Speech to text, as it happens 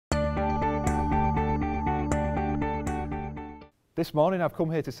This morning I've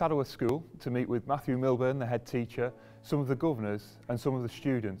come here to Saddleworth School to meet with Matthew Milburn, the head teacher, some of the governors and some of the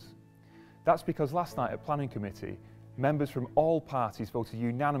students. That's because last night at Planning Committee, members from all parties voted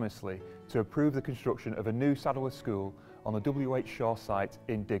unanimously to approve the construction of a new Saddleworth School on the W.H. Shaw site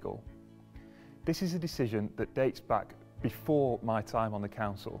in Diggle. This is a decision that dates back before my time on the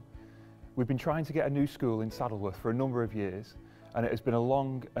council. We've been trying to get a new school in Saddleworth for a number of years, and it has been a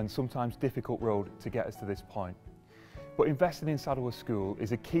long and sometimes difficult road to get us to this point. But investing in Saddleworth School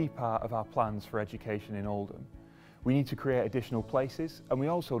is a key part of our plans for education in Oldham. We need to create additional places, and we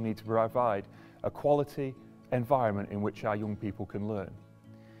also need to provide a quality environment in which our young people can learn.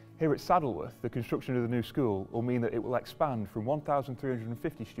 Here at Saddleworth, the construction of the new school will mean that it will expand from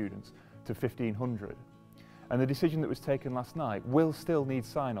 1,350 students to 1,500. And the decision that was taken last night will still need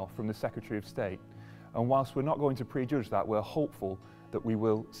sign-off from the Secretary of State. And whilst we're not going to prejudge that, we're hopeful that we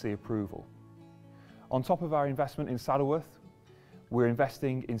will see approval. On top of our investment in Saddleworth, we're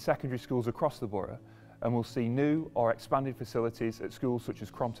investing in secondary schools across the borough, and we'll see new or expanded facilities at schools such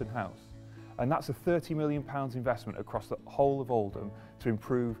as Crompton House. And that's a £30 million investment across the whole of Oldham to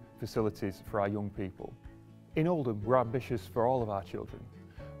improve facilities for our young people. In Oldham, we're ambitious for all of our children.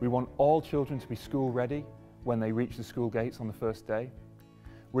 We want all children to be school ready when they reach the school gates on the first day.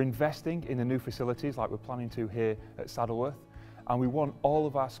 We're investing in the new facilities like we're planning to here at Saddleworth, and we want all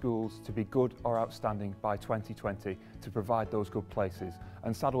of our schools to be good or outstanding by 2020 to provide those good places.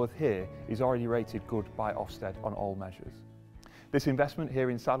 And Saddleworth here is already rated good by Ofsted on all measures. This investment here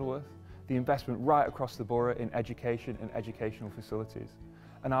in Saddleworth, the investment right across the borough in education and educational facilities,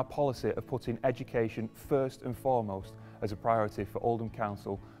 and our policy of putting education first and foremost as a priority for Oldham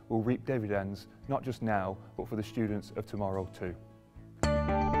Council will reap dividends not just now but for the students of tomorrow too.